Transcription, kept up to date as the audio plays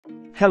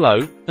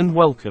Hello, and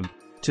welcome.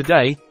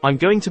 Today, I'm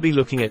going to be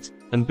looking at,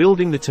 and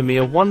building the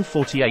Tamiya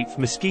 1/48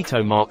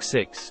 Mosquito Mk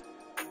VI.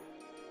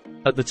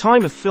 At the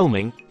time of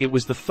filming, it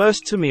was the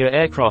first Tamiya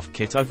aircraft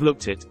kit I've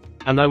looked at,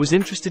 and I was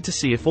interested to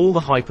see if all the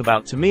hype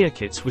about Tamiya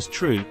kits was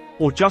true,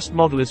 or just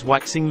modelers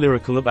waxing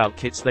lyrical about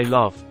kits they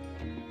love.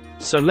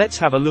 So let's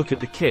have a look at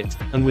the kit,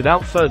 and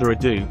without further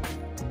ado,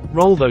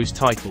 roll those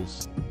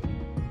titles.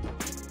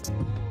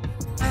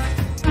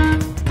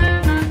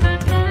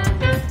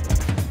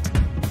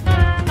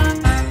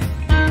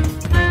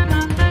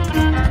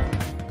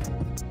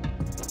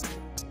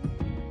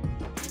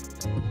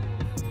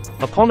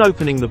 Upon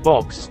opening the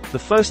box, the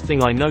first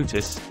thing I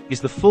notice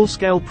is the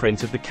full-scale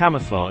print of the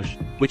camouflage,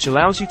 which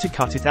allows you to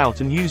cut it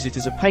out and use it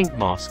as a paint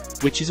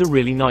mask, which is a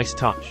really nice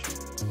touch.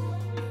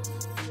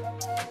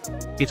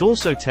 It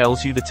also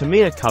tells you the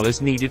Tamiya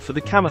colors needed for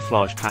the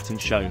camouflage pattern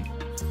shown.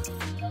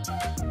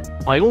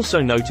 I also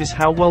notice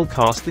how well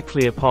cast the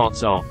clear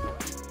parts are.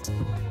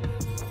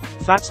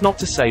 That's not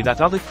to say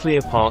that other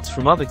clear parts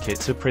from other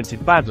kits are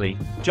printed badly,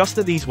 just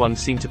that these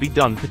ones seem to be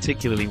done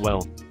particularly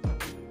well.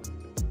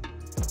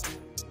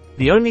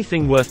 The only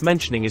thing worth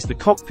mentioning is the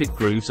cockpit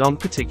grooves aren't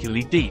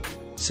particularly deep,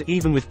 so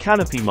even with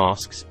canopy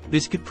masks,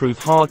 this could prove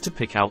hard to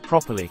pick out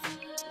properly.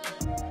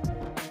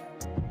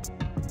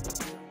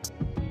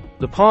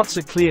 The parts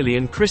are clearly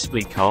and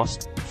crisply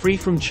cast, free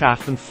from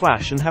chaff and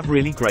flash, and have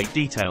really great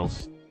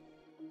details.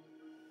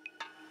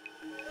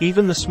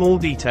 Even the small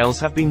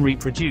details have been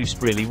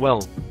reproduced really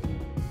well.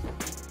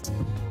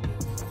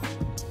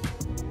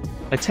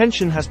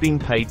 Attention has been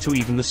paid to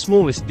even the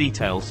smallest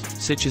details,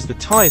 such as the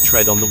tire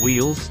tread on the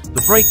wheels,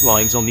 the brake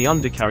lines on the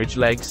undercarriage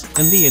legs,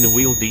 and the inner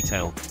wheel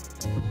detail.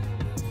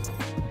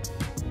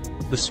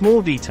 The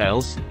small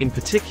details, in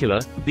particular,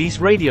 these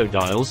radio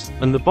dials,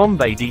 and the bomb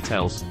bay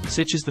details,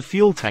 such as the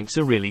fuel tanks,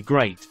 are really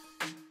great.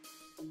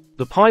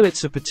 The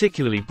pilots are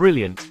particularly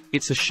brilliant,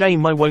 it's a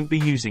shame I won't be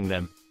using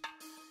them.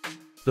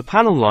 The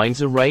panel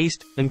lines are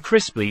raised, and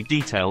crisply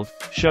detailed,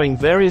 showing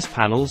various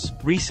panels,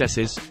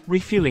 recesses,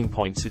 refueling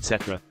points,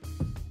 etc.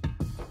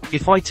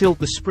 If I tilt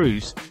the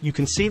sprues, you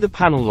can see the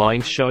panel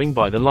lines showing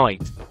by the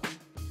light.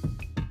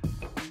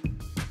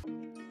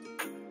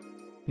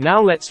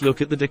 Now let's look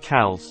at the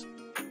decals.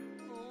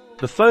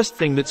 The first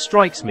thing that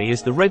strikes me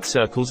is the red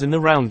circles in the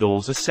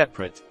roundels are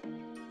separate.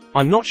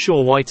 I'm not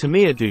sure why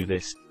Tamiya do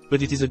this,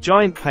 but it is a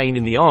giant pain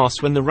in the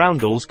arse when the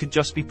roundels could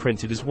just be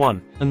printed as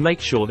one, and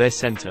make sure they're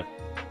center.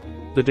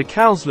 The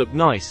decals look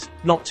nice,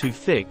 not too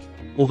thick,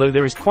 although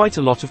there is quite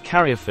a lot of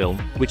carrier film,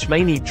 which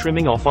may need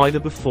trimming off either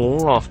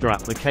before or after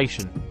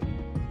application.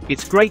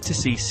 It's great to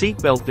see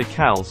seatbelt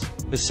decals,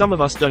 as some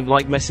of us don't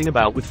like messing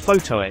about with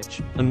photo etch,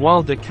 and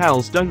while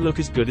decals don't look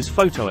as good as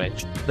photo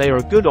etch, they are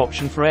a good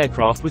option for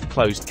aircraft with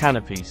closed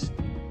canopies.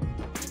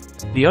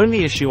 The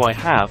only issue I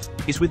have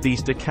is with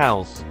these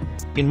decals.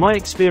 In my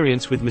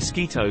experience with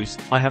Mosquitoes,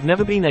 I have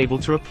never been able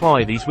to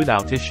apply these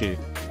without issue.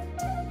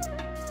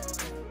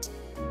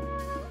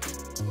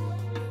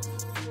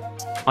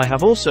 I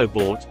have also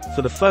bought,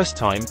 for the first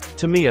time,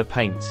 Tamiya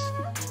paints.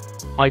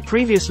 I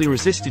previously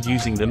resisted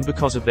using them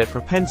because of their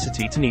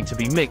propensity to need to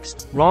be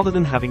mixed, rather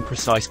than having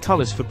precise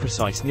colors for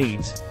precise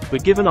needs,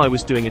 but given I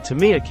was doing a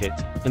Tamiya kit,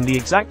 and the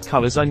exact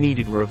colors I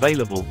needed were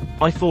available,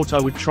 I thought I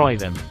would try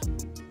them.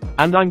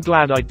 And I'm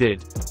glad I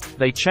did.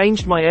 They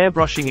changed my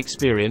airbrushing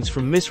experience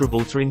from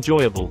miserable to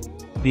enjoyable.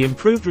 The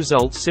improved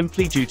results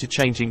simply due to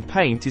changing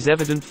paint is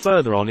evident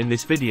further on in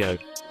this video.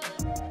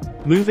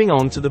 Moving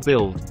on to the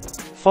build.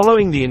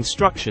 Following the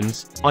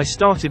instructions, I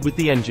started with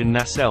the engine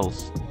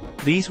nacelles.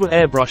 These were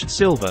airbrushed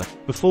silver,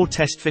 before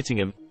test fitting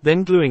them,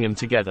 then gluing them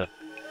together.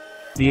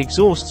 The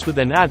exhausts were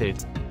then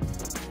added,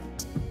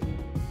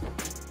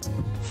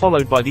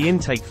 followed by the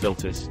intake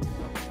filters.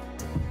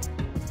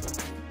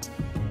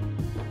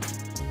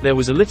 There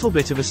was a little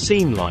bit of a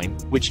seam line,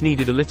 which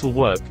needed a little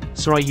work,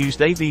 so I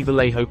used AV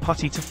Vallejo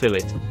putty to fill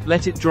it,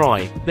 let it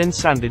dry, then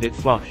sanded it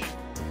flush.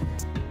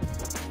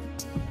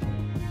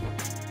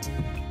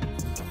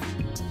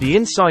 The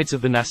insides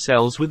of the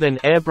nacelles were then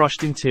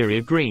airbrushed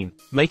interior green,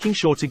 making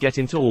sure to get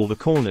into all the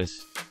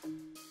corners.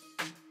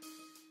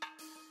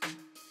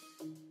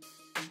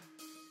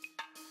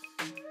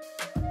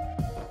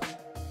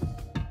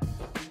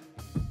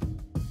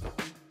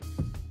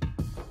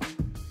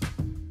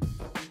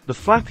 The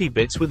flappy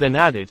bits were then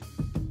added,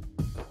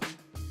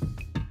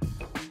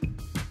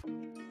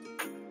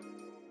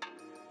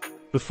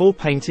 before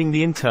painting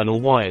the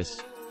internal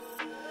wires.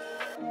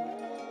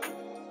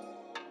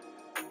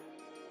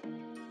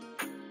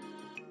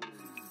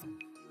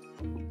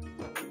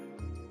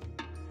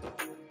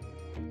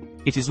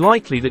 It is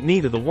likely that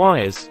neither the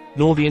wires,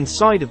 nor the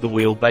inside of the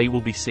wheel bay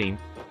will be seen,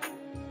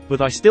 but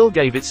I still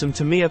gave it some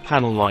Tamiya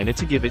panel liner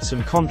to give it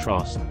some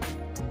contrast.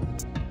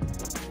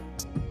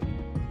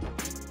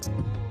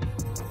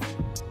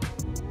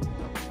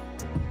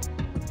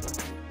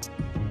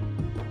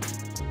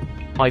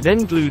 I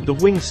then glued the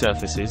wing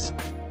surfaces,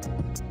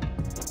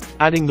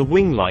 adding the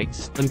wing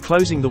lights, and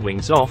closing the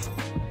wings off,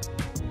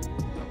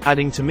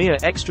 adding Tamiya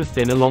extra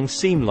thin along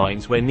seam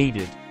lines where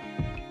needed.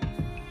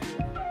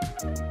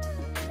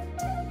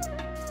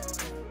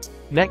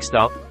 Next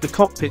up, the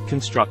cockpit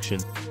construction.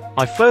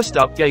 I first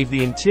up gave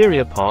the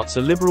interior parts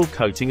a liberal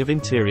coating of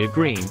interior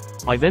green.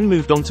 I then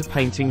moved on to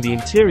painting the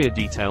interior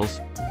details.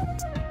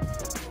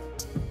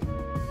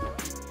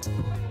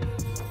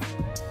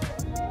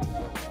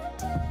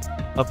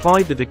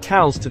 Applied the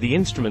decals to the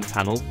instrument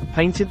panel,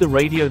 painted the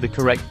radio the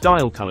correct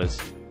dial colors,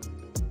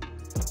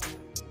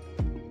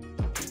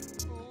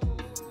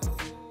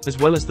 as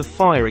well as the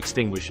fire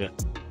extinguisher.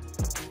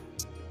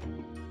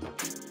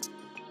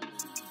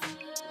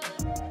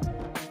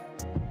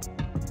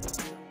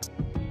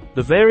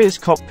 The various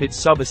cockpit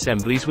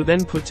sub-assemblies were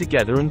then put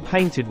together and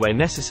painted where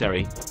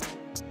necessary.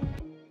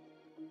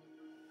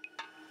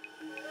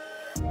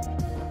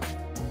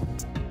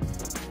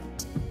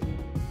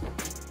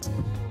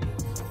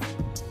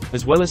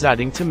 As well as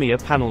adding Tamiya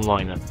panel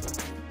liner.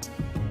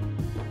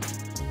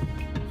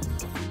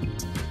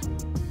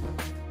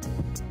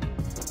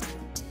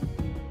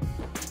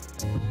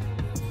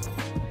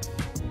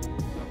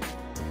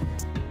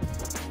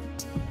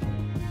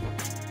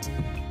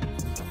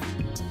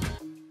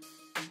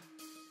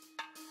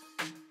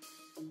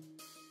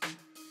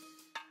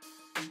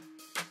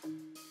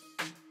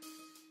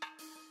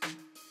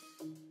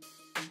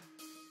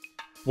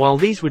 While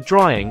these were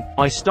drying,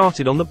 I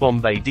started on the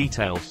bomb bay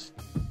details.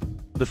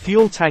 The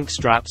fuel tank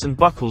straps and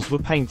buckles were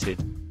painted.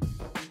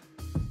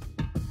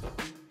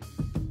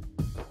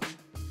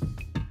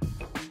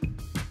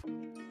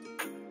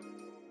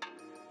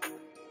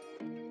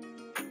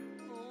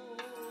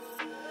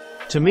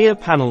 Tamiya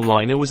panel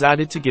liner was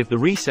added to give the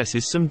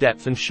recesses some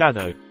depth and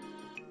shadow.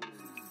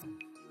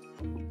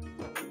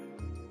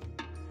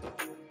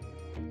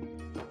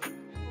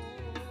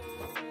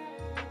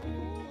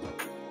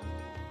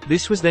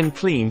 This was then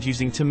cleaned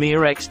using Tamiya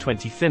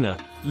X20 thinner,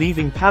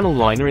 leaving panel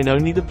liner in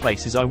only the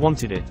places I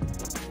wanted it.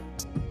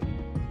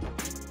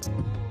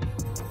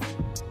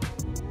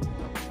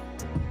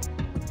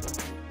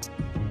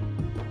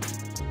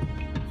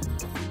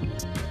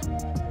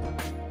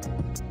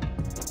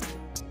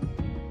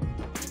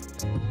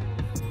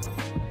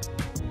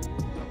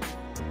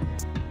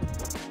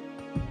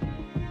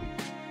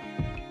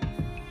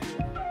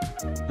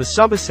 The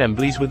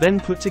sub-assemblies were then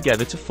put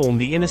together to form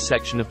the inner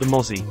section of the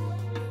Mosquito.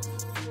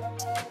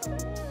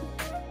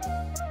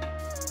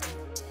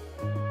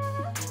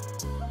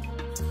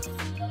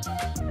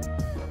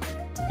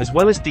 As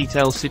well as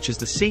details such as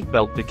the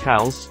seatbelt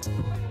decals,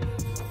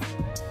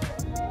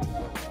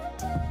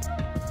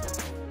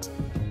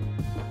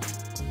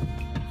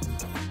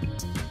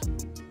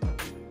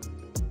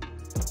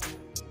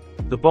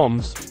 the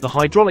bombs, the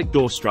hydraulic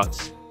door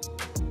struts,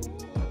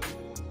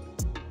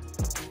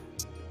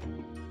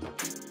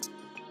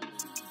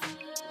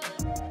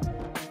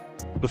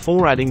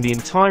 before adding the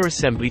entire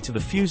assembly to the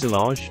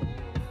fuselage,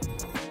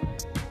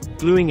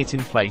 gluing it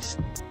in place,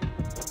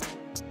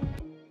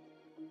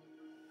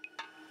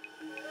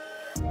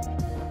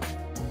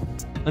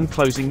 and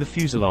closing the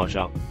fuselage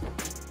up.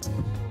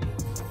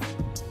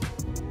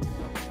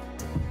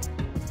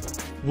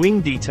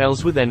 Wing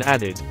details were then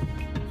added,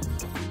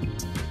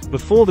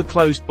 before the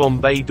closed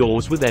bomb bay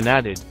doors were then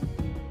added.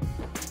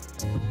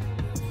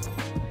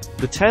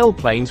 The tail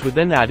planes were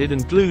then added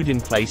and glued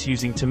in place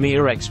using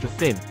Tamiya Extra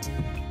Thin,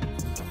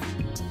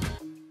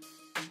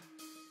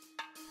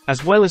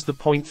 as well as the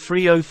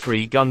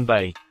 .303 gun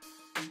bay.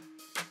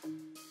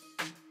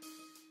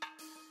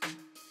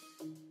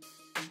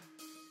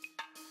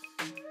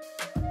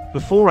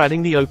 Before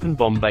adding the open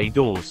bomb bay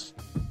doors.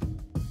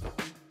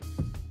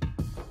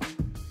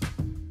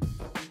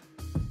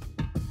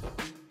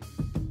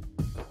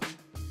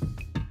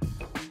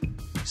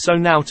 So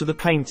now to the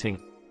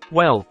painting.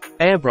 Well,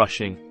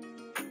 airbrushing.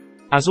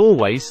 As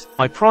always,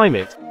 I prime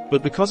it,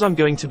 but because I'm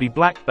going to be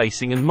black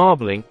basing and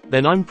marbling,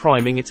 then I'm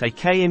priming it AK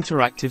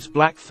Interactive's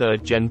Black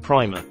 3rd Gen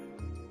Primer.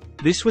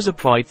 This was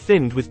applied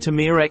thinned with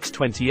Tamiya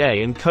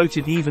X20A and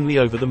coated evenly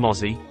over the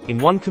Mosquito, in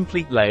one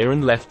complete layer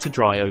and left to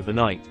dry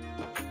overnight.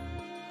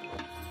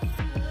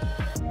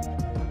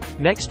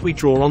 Next we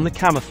draw on the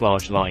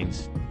camouflage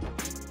lines.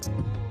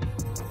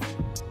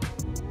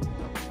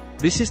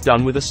 This is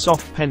done with a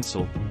soft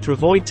pencil, to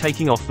avoid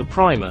taking off the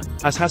primer,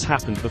 as has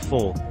happened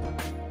before.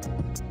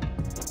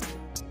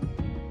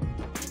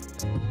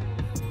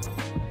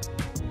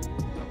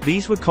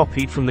 These were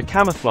copied from the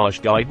camouflage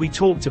guide we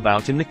talked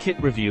about in the kit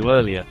review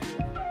earlier.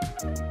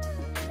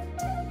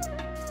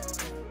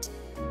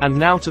 And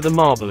now to the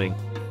marbling.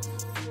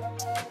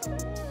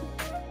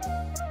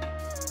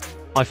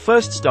 I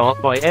first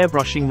start by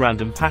airbrushing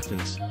random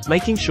patterns,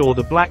 making sure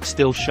the black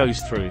still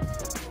shows through.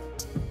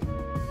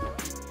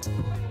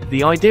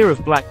 The idea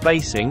of black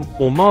basing,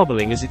 or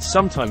marbling as it's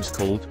sometimes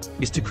called,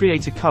 is to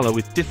create a color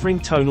with differing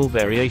tonal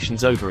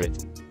variations over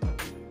it.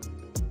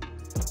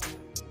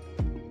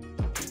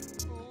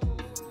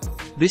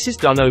 This is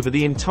done over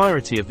the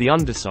entirety of the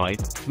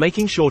underside,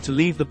 making sure to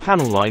leave the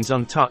panel lines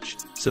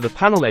untouched, so the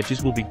panel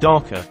edges will be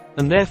darker,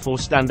 and therefore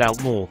stand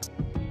out more.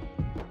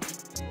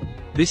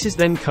 This is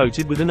then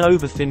coated with an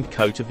over-thinned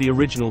coat of the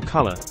original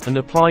color, and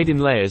applied in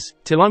layers,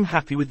 till I'm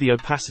happy with the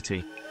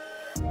opacity.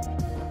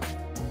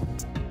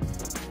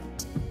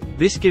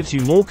 This gives you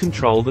more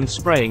control than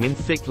spraying in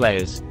thick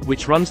layers,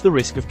 which runs the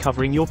risk of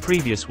covering your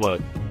previous work.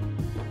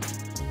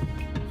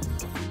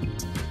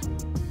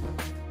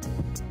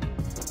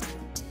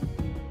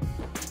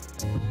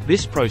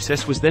 This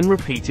process was then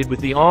repeated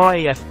with the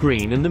RAF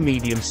green and the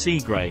medium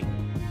sea grey.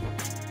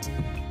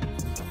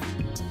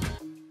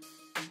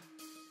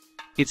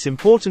 It's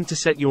important to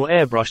set your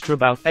airbrush to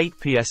about 8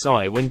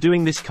 psi when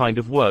doing this kind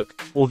of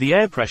work, or the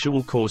air pressure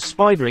will cause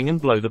spidering and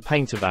blow the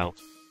paint about.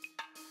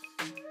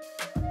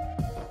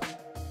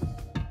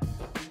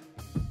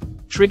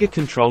 Trigger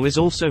control is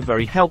also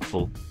very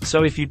helpful,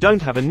 so if you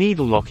don't have a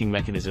needle locking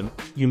mechanism,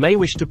 you may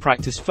wish to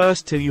practice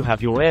first till you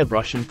have your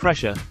airbrush and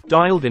pressure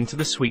dialed into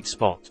the sweet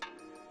spot.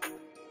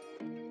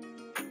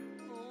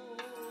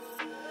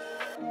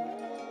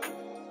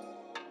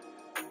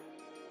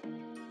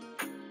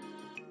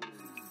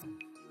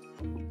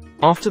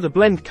 After the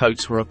blend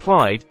coats were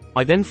applied,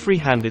 I then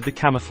free-handed the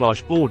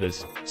camouflage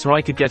borders, so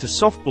I could get a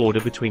soft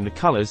border between the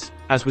colors,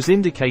 as was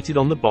indicated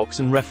on the box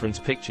and reference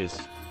pictures.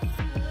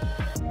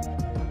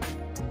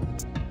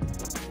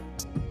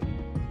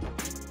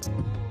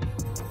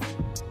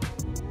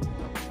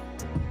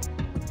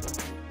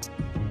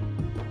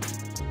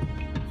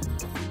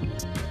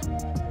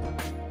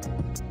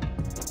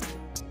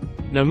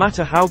 No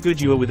matter how good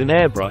you are with an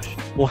airbrush,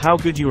 or how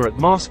good you are at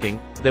masking,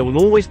 there will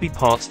always be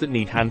parts that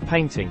need hand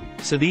painting,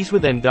 so these were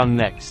then done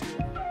next.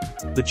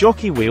 The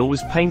jockey wheel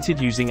was painted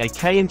using a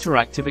K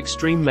Interactive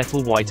Extreme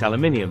Metal White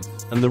Aluminium,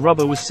 and the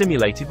rubber was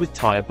simulated with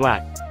tire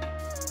black.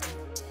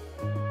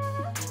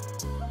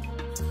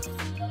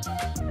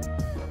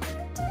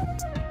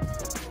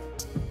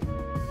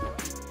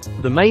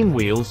 The main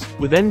wheels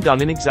were then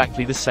done in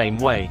exactly the same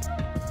way.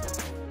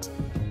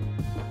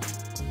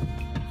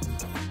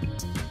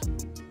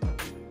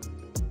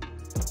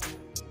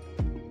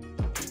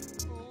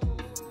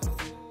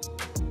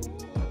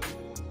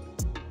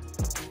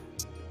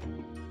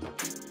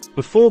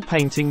 Before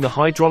painting the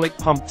hydraulic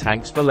pump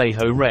tanks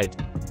Vallejo red.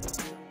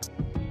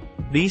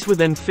 These were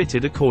then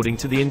fitted according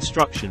to the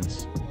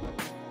instructions.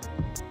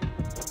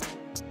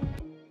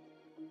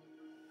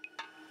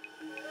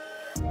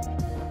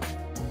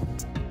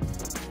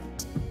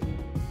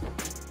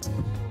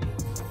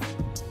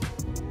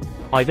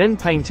 I then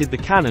painted the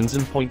cannons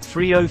and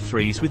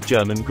 .303s with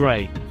German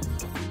grey.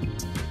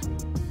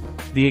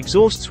 The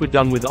exhausts were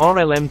done with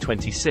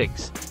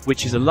RLM26,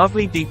 which is a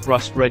lovely deep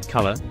rust red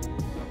color.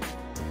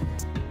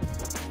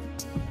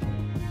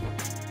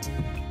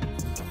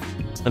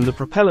 And the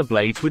propeller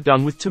blades were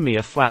done with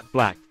Tamiya flat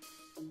black.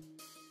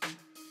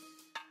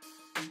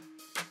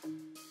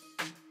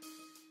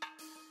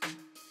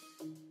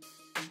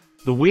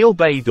 The wheel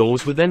bay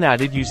doors were then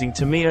added using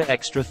Tamiya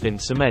extra thin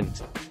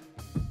cement.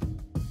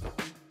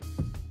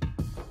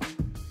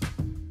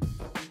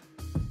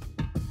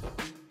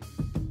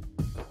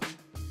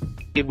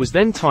 It was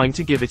then time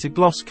to give it a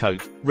gloss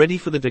coat, ready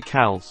for the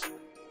decals.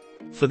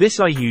 For this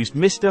I used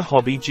Mr.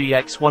 Hobby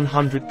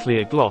GX100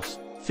 Clear Gloss,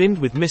 thinned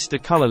with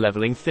Mr. Color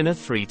Leveling Thinner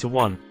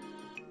 3:1.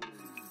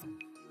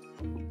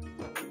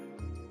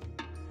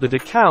 The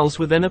decals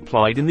were then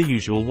applied in the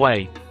usual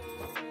way.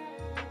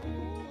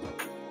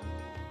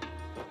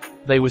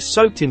 They were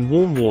soaked in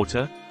warm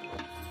water.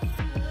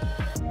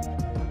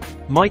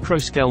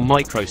 Microscale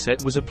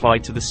microset was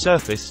applied to the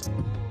surface.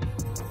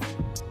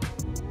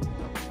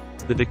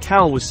 The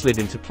decal was slid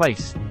into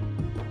place.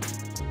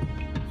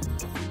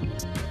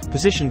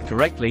 Positioned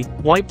correctly,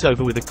 wiped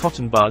over with a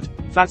cotton bud.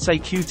 That's a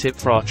Q-tip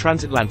for our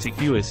transatlantic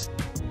viewers.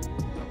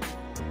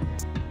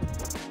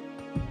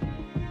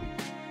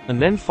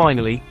 And then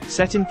finally,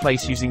 set in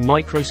place using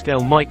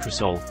microscale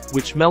microsol,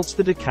 which melts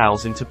the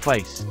decals into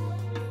place.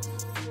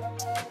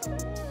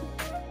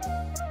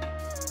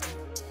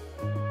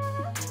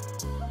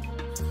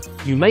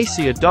 You may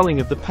see a dulling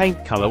of the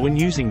paint color when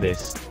using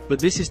this, but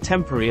this is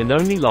temporary and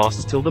only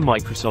lasts till the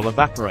microsol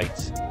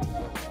evaporates.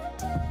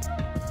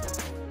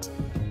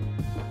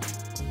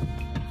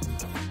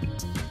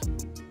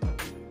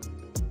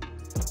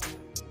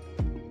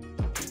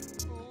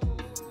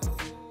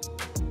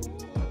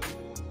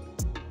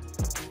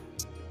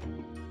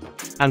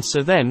 And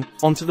so then,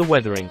 onto the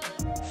weathering.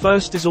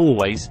 First as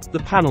always, the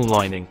panel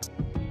lining.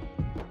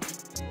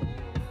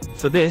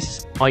 For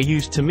this, I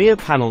used Tamiya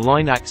panel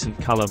line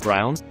accent color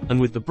brown, and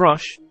with the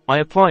brush, I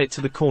apply it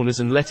to the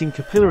corners and letting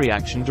capillary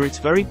action do its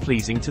very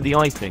pleasing to the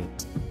eye thing.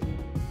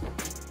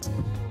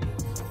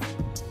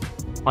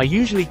 I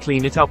usually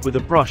clean it up with a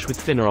brush with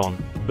thinner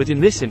on, but in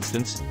this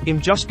instance, I'm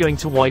just going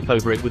to wipe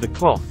over it with a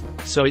cloth,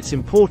 so it's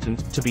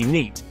important to be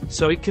neat,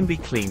 so it can be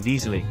cleaned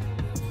easily.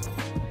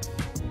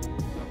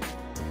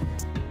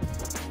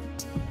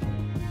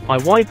 I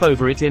wipe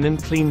over it in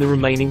and clean the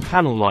remaining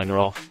panel liner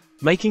off,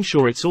 making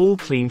sure it's all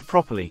cleaned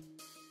properly.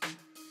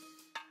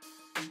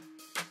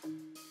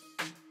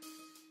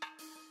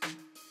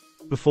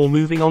 Before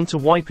moving on to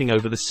wiping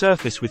over the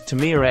surface with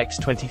Tamiya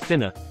X20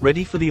 thinner,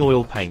 ready for the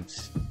oil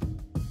paints.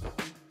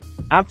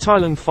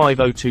 Abteilung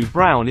 502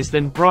 brown is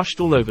then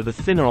brushed all over the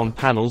thinner on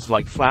panels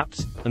like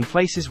flaps, and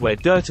places where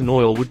dirt and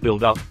oil would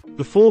build up,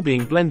 before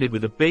being blended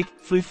with a big,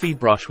 floofy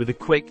brush with a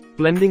quick,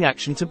 blending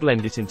action to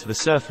blend it into the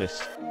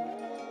surface.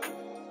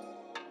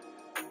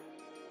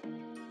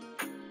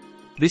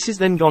 This is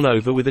then gone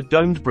over with a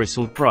domed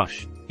bristled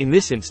brush, in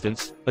this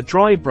instance, a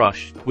dry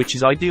brush, which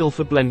is ideal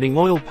for blending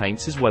oil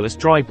paints as well as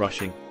dry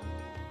brushing.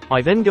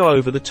 I then go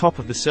over the top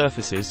of the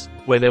surfaces,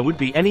 where there would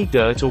be any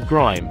dirt or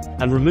grime,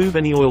 and remove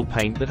any oil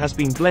paint that has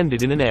been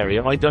blended in an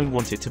area I don't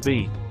want it to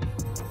be.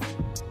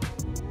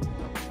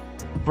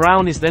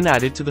 Brown is then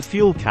added to the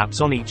fuel caps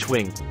on each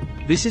wing.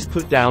 This is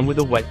put down with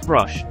a wet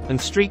brush,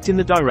 and streaked in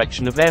the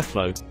direction of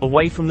airflow,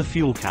 away from the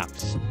fuel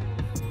caps.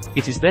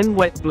 It is then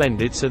wet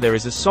blended so there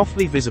is a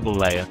softly visible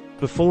layer,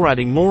 before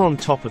adding more on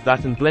top of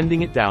that and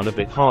blending it down a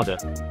bit harder.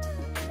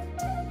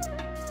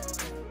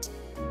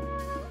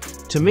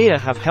 Tamiya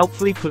have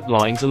helpfully put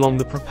lines along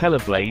the propeller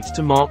blades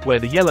to mark where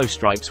the yellow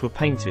stripes were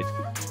painted.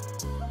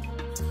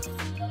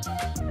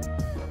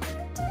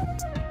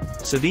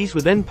 So these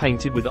were then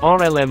painted with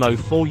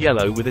RLM04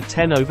 yellow with a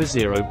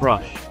 10/0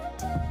 brush.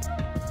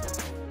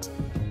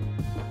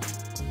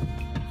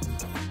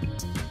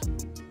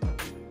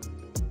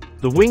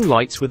 The wing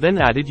lights were then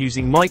added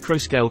using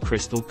microscale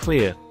crystal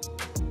clear,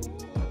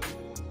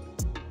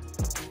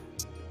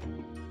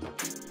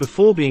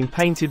 before being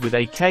painted with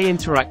AK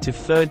Interactive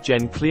 3rd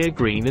Gen clear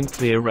green and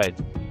clear red.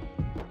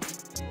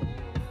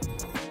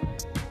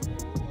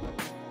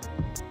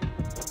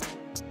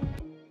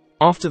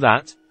 After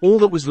that, all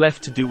that was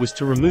left to do was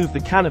to remove the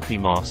canopy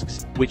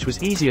masks, which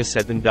was easier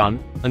said than done,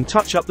 and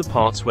touch up the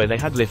parts where they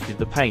had lifted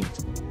the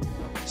paint.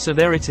 So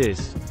there it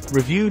is.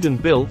 Reviewed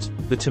and built,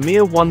 the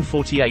Tamiya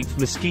 148th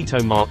Mosquito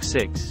Mk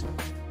VI.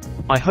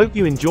 I hope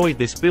you enjoyed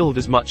this build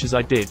as much as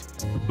I did.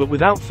 But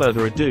without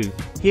further ado,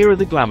 here are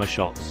the glamour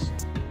shots.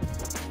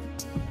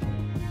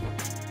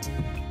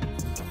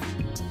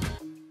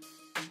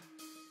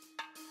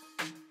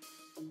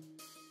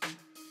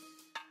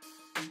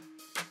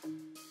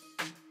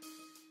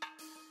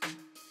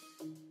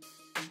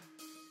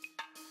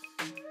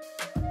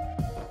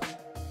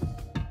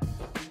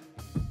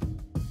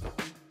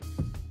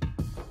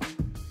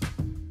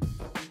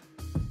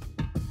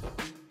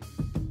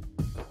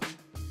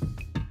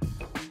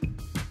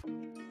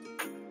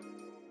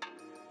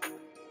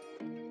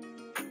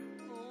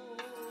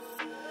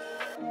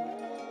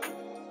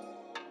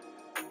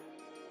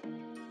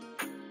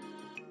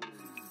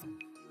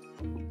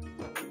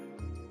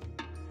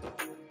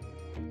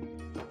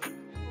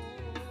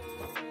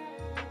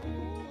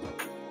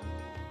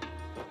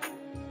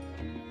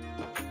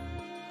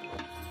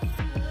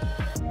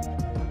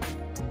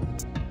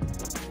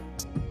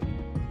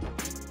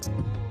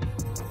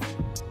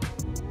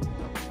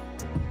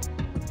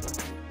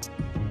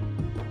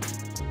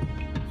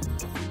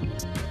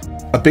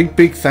 A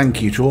big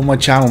thank you to all my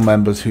channel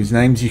members whose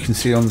names you can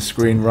see on the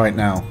screen right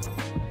now.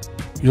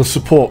 Your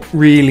support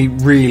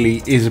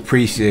really is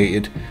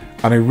appreciated,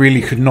 and I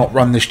really could not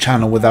run this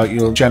channel without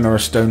your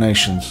generous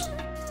donations.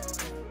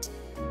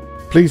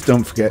 Please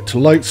don't forget to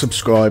like,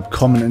 subscribe,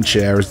 comment and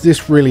share, as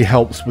this really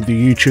helps with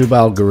the YouTube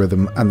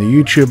algorithm, and the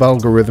YouTube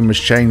algorithm has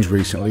changed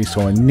recently,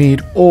 so I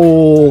need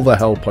all the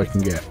help I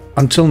can get.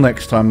 Until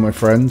next time my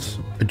friends,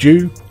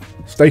 adieu,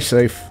 stay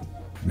safe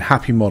and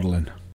happy modelling.